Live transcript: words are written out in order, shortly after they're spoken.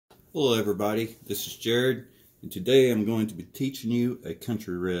Hello everybody, this is Jared, and today I'm going to be teaching you a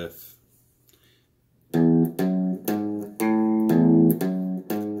country riff.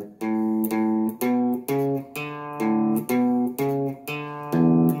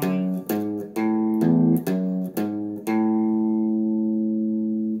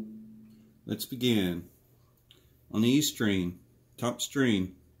 Let's begin. On the E string, top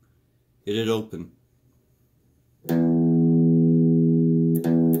string, hit it open.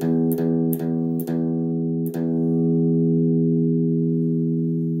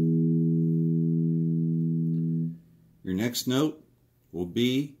 Your next note will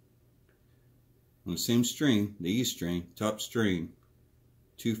be on the same string, the E string, top string,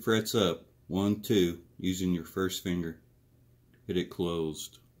 2 frets up, 1, 2, using your first finger. Hit it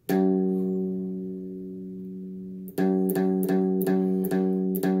closed.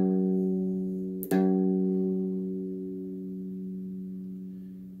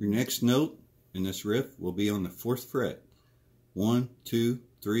 Your next note in this riff will be on the 4th fret, 1, 2,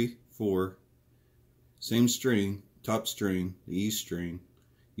 3, 4, same string, top string, the E string,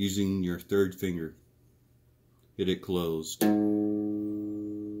 using your 3rd finger. Hit it closed. Your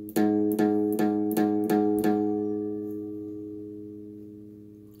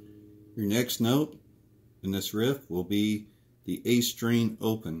next note in this riff will be the A string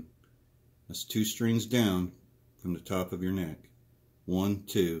open. That's 2 strings down from the top of your neck. 1,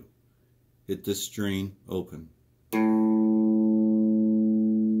 2. Hit this string open.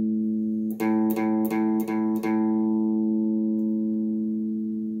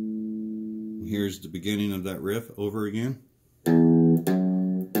 Here's the beginning of that riff over again.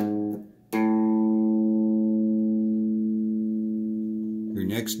 Your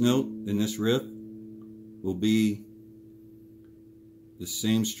next note in this riff will be the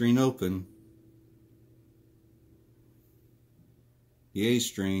same string open, the A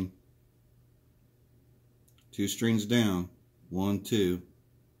string, 2 strings down, 1, 2,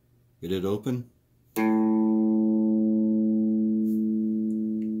 hit it open.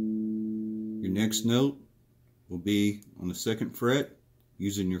 Your next note will be on the 2nd fret,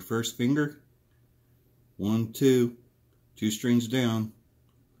 using your 1st finger. 1, 2, 2 strings down,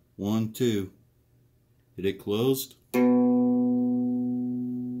 1, 2, hit it closed.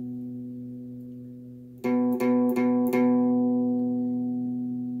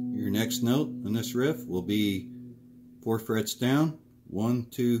 Your next note on this riff will be 4 frets down, 1,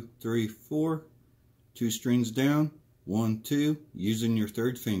 2, 3, 4, 2 strings down, 1, 2, using your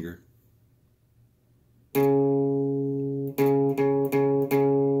 3rd finger.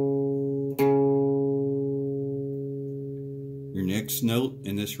 Your next note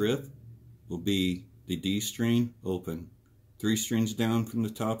in this riff will be the D string open, 3 strings down from the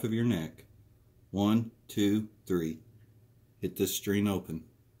top of your neck. 1, 2, 3. Hit this string open.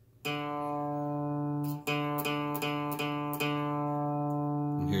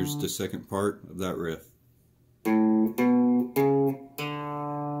 And here's the second part of that riff.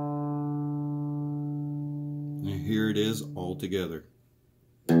 And here it is all together.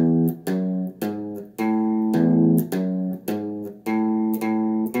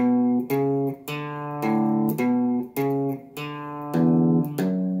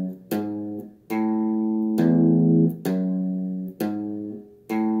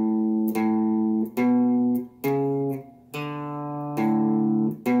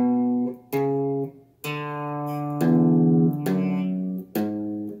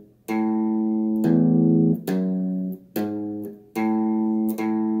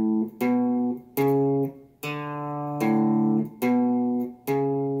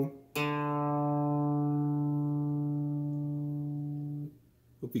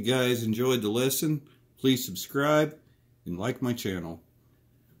 Hope you guys enjoyed the lesson. Please subscribe and like my channel.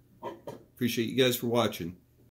 Appreciate you guys for watching.